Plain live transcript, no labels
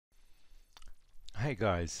Hey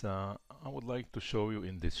guys, I would like to show you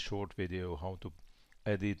in this short video how to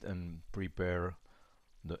edit and prepare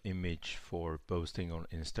the image for posting on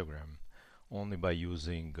Instagram only by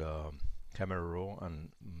using Camera Raw and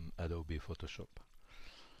Adobe Photoshop.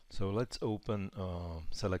 So let's open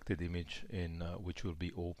selected image in which will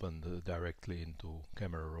be opened directly into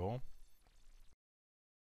Camera Raw.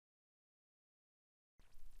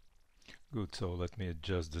 Good, so let me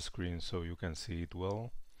adjust the screen so you can see it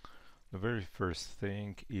well. The very first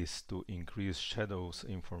thing is to increase shadows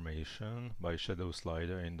information by shadow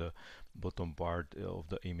slider in the bottom part of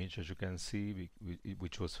the image, as you can see,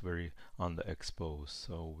 which was very underexposed.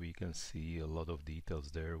 So we can see a lot of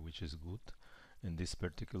details there, which is good in this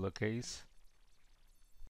particular case.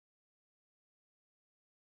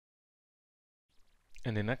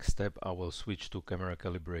 In the next step, I will switch to camera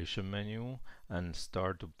calibration menu and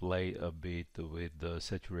start to play a bit with the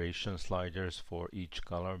saturation sliders for each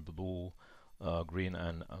color, blue, green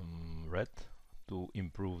and red, to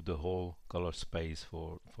improve the whole color space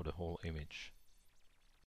for the whole image.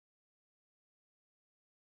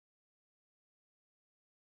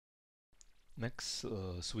 Next,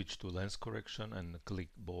 switch to lens correction and click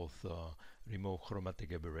both remove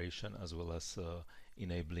chromatic aberration as well as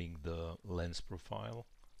enabling the lens profile.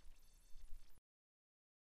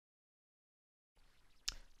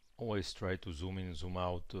 Always try to zoom in, zoom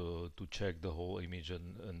out to check the whole image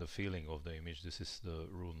and the feeling of the image. This is the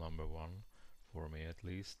rule number one for me at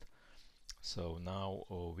least. So now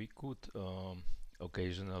we could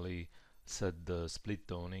occasionally set the split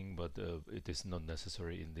toning, but it is not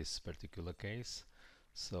necessary in this particular case.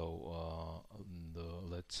 So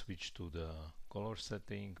let's switch to the color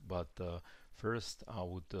setting, but first I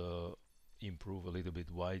would improve a little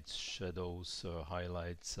bit white shadows,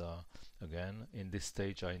 highlights again. In this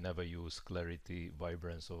stage I never use clarity,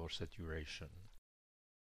 vibrance or saturation.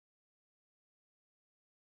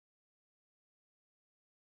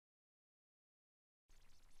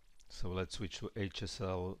 So let's switch to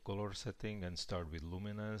HSL color setting and start with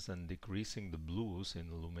luminance, and decreasing the blues in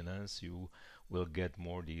the luminance you will get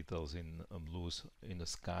more details in blues in the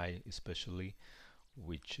sky especially,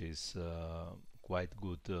 which is quite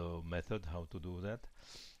good method how to do that.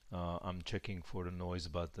 I'm checking for the noise,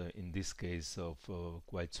 but in this case of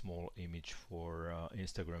quite small image for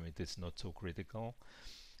Instagram it is not so critical.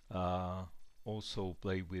 Uh, Also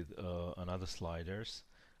play with another sliders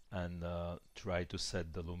and try to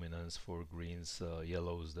set the luminance for greens,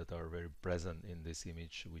 yellows that are very present in this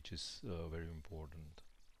image, which is very important.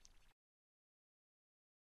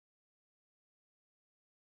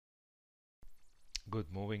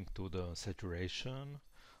 Good, moving to the saturation.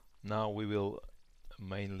 Now we will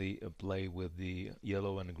mainly play with the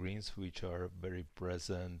yellow and greens, which are very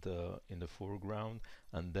present in the foreground,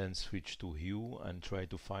 and then switch to hue and try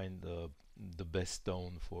to find the best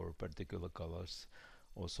tone for particular colors.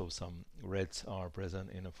 Also some reds are present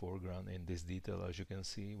in the foreground in this detail, as you can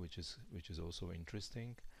see, which is also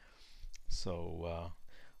interesting. So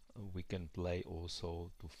we can play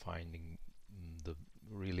also to finding the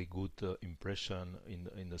really good impression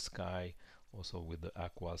in the sky, also with the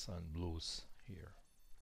aquas and blues here.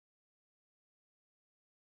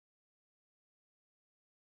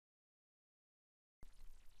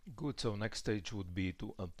 Good, so next stage would be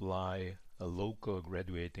to apply a local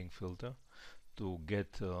graduating filter to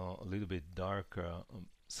get a little bit darker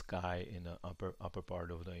sky in the upper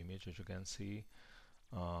part of the image, as you can see.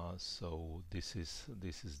 So this is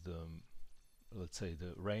the, let's say,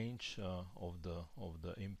 the range of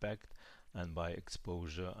the impact, and by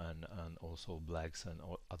exposure and also blacks and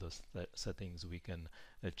other settings we can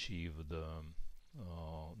achieve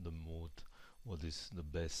the mood, what is the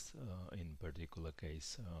best in particular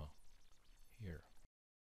case here.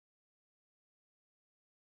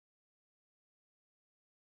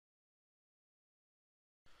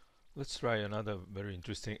 Let's try another very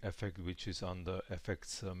interesting effect, which is on the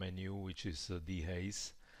effects menu, which is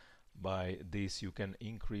dehaze. By this you can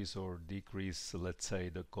increase or decrease, let's say,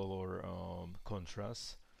 the color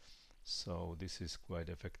contrast. So this is quite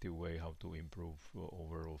effective way how to improve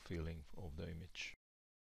overall feeling of the image.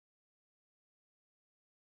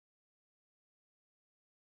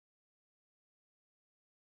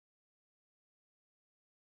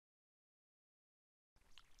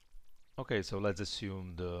 Okay, so let's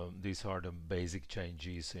assume these are the basic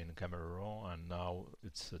changes in Camera Raw, and now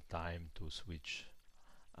it's time to switch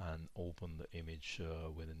and open the image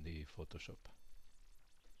within the Photoshop.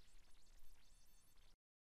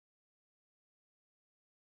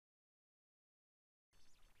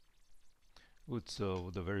 Good,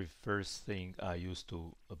 so the very first thing I used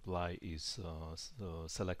to apply is the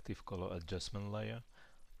selective color adjustment layer.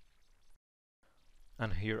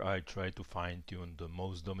 And here I try to fine-tune the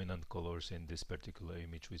most dominant colors in this particular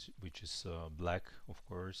image, which is black, of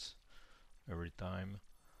course, every time.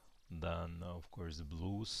 Then of course the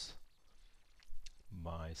blues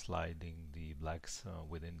by sliding the blacks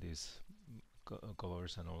within these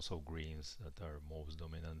colors, and also greens that are most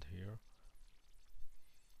dominant here.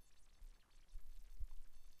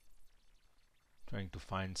 Trying to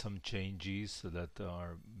find some changes that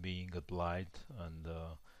are being applied, and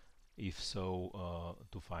if so,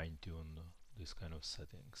 to fine-tune this kind of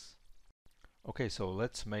settings. Okay, so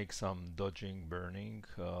let's make some dodging burning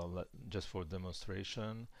just for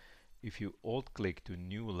demonstration. If you alt click to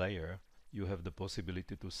new layer, you have the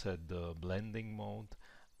possibility to set the blending mode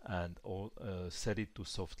and set it to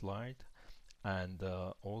soft light, and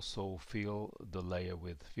also fill the layer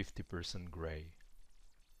with 50% gray.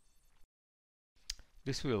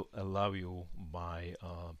 This will allow you, by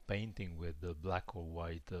painting with the black or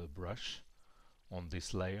white brush on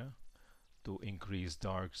this layer, to increase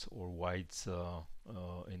darks or whites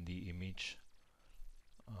in the image.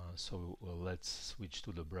 So let's switch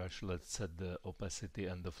to the brush. Let's set the opacity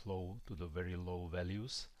and the flow to the very low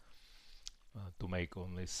values to make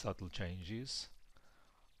only subtle changes.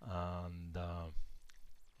 And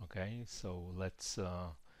okay, so let's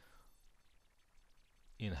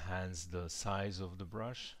enhance the size of the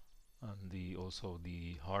brush and also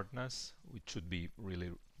the hardness, which should be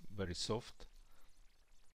really very soft.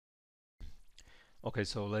 Okay,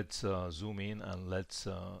 so let's zoom in, and let's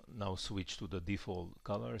now switch to the default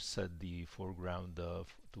color, set the foreground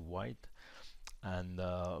to white, and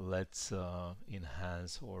let's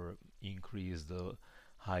enhance or increase the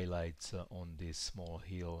highlights on this small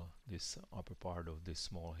hill, this upper part of this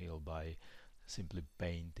small hill, by simply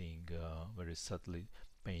painting very subtly,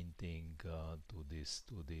 painting to this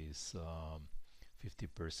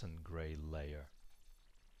 50% gray layer.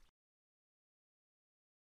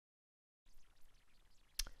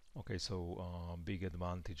 Okay, so big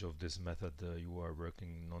advantage of this method, you are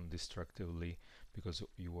working non-destructively because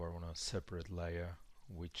you are on a separate layer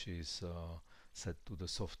which is set to the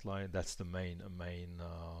soft light. That's the main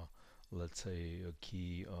let's say a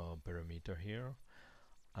key parameter here,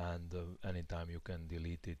 and anytime you can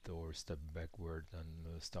delete it or step backward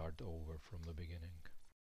and start over from the beginning.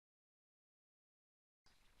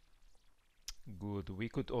 Good. We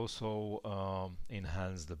could also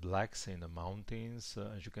enhance the blacks in the mountains,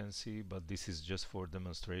 as you can see, but this is just for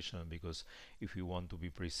demonstration, because if we want to be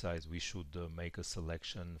precise, we should make a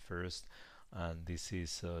selection first, and this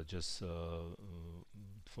is just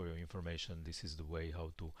for your information. This is the way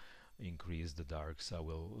how to increase the darks. I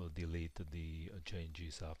will delete the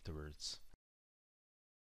changes afterwards.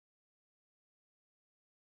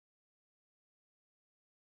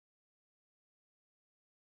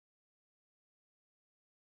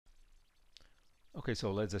 Okay,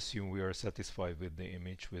 so let's assume we are satisfied with the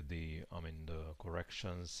image, with the the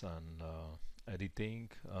corrections and editing,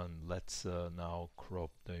 and let's now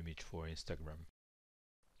crop the image for Instagram.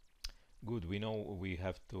 Good, we know we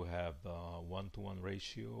have to have 1:1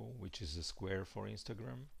 ratio, which is a square for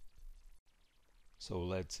Instagram. So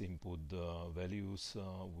let's input the values,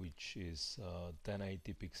 which is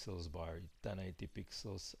 1080 pixels by 1080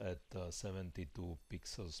 pixels at 72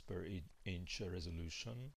 pixels per inch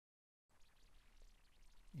resolution.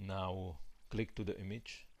 Now click to the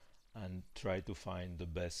image and try to find the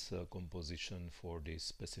best composition for this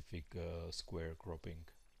specific square cropping.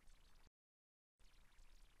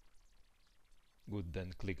 Good,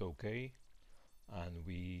 then click OK, and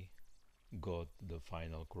we got the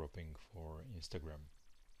final cropping for Instagram.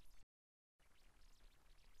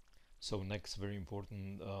 So next very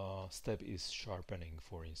important step is sharpening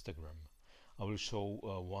for Instagram. I will show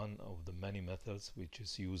one of the many methods, which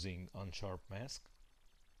is using unsharp mask.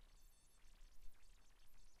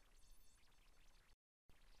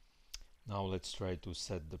 Now let's try to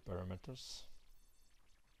set the parameters.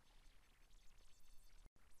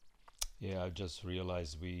 Yeah, I just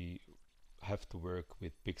realized we have to work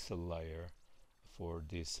with pixel layer for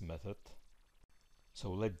this method.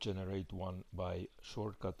 So let's generate one by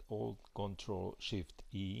shortcut Alt Control Shift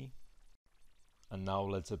E, and now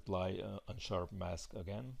let's apply unsharp mask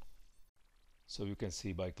again. So you can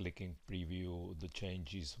see by clicking preview the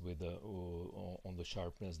changes with on the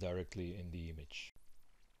sharpness directly in the image.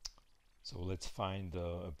 So let's find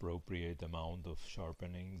the appropriate amount of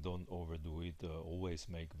sharpening. Don't overdo it. Always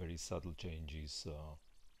make very subtle changes,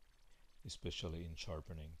 especially in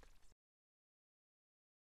sharpening.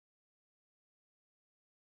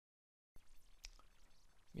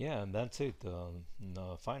 Yeah, and that's it.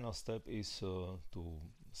 The final step is to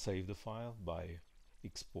save the file by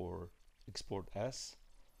export as.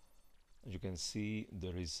 As you can see,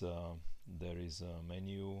 there is a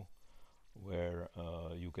menu where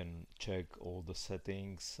you can check all the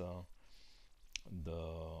settings.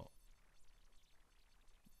 The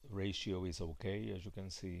ratio is okay. As you can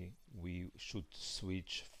see, we should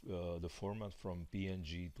switch the format from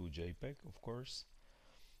PNG to JPEG, of course,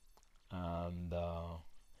 and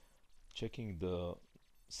checking the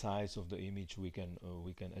size of the image, we can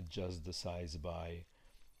adjust the size by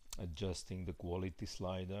adjusting the quality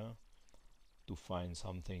slider to find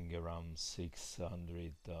something around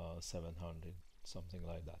 600, 700, something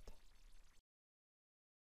like that.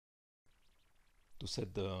 To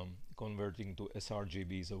set the converting to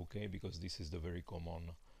sRGB is okay, because this is the very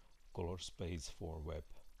common color space for web.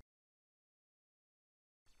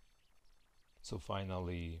 So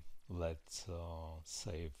finally, let's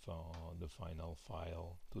save the final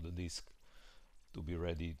file to the disk to be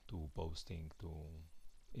ready to posting to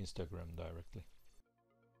Instagram directly.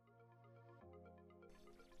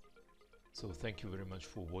 So thank you very much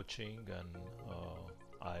for watching, and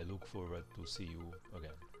I look forward to see you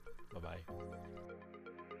again. Bye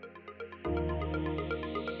bye.